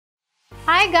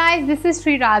Hi guys, this is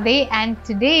Sri Radhe and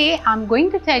today I'm going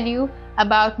to tell you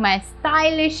about my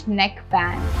stylish neck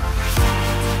band.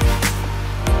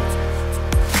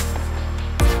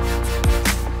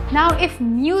 Now if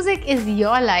music is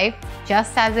your life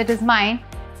just as it is mine,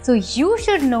 so you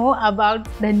should know about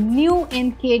the new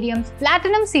in KDM's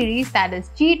Platinum series that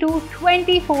is G2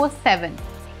 24/7.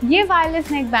 ये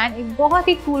wireless neck band एक बहुत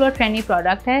ही cool और trendy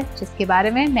product है जिसके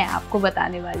बारे में मैं आपको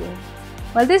बताने वाली हूँ.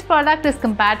 Well, this product is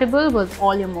compatible with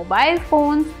all your mobile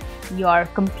phones, your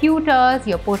computers,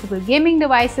 your portable gaming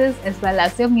devices as well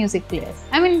as your music players.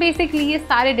 I mean basically ये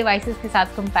सारे devices के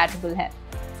साथ compatible है.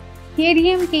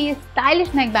 KDM के ये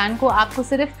stylish neck band को आपको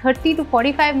सिर्फ 30 to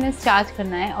 45 minutes चार्ज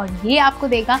करना है और ये आपको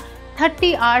देगा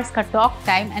 30 hours का talk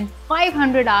time and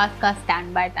 500 hours का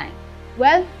standby time.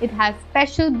 Well, it has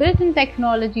special built-in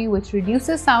technology which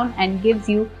reduces sound and gives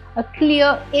you a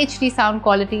clear HD sound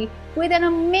quality with an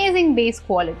amazing bass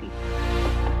quality.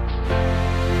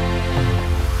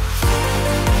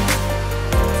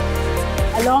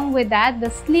 Along with that, the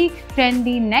sleek,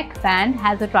 trendy neck band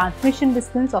has a transmission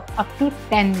distance of up to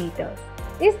 10 meters.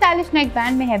 This stylish neck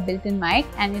band may have built-in mic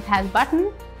and it has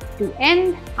button to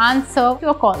answer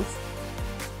your calls.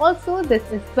 Also, this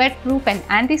is sweat-proof and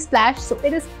anti-splash, so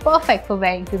it is perfect for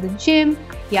wearing to the gym.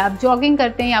 या आप jogging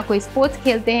करते हैं या कोई sports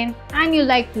खेलते हैं and you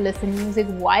like to listen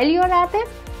music while you're at it,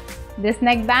 this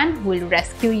neck band will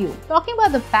rescue you. Talking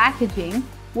about the packaging,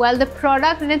 well, the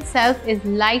product in itself is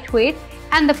lightweight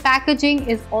and the packaging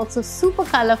is also super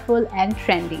colorful and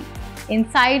trendy.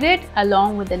 Inside it,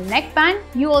 along with the neck band,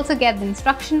 you also get the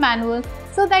instruction manual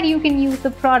so that you can use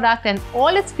the product and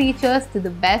all its features to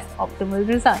the best optimal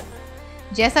results.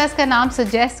 जैसा इसका नाम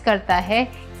suggest करता है,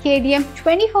 KDM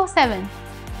 24/7.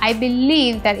 I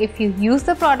believe that if you use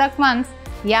the product once,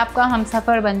 ये आपका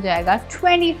हमसफर बन जाएगा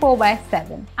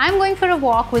 24/7. I'm going for a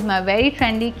walk with my very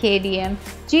trendy KDM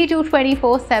G2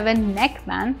 24/7 neck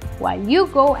band while you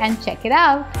go and check it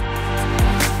out.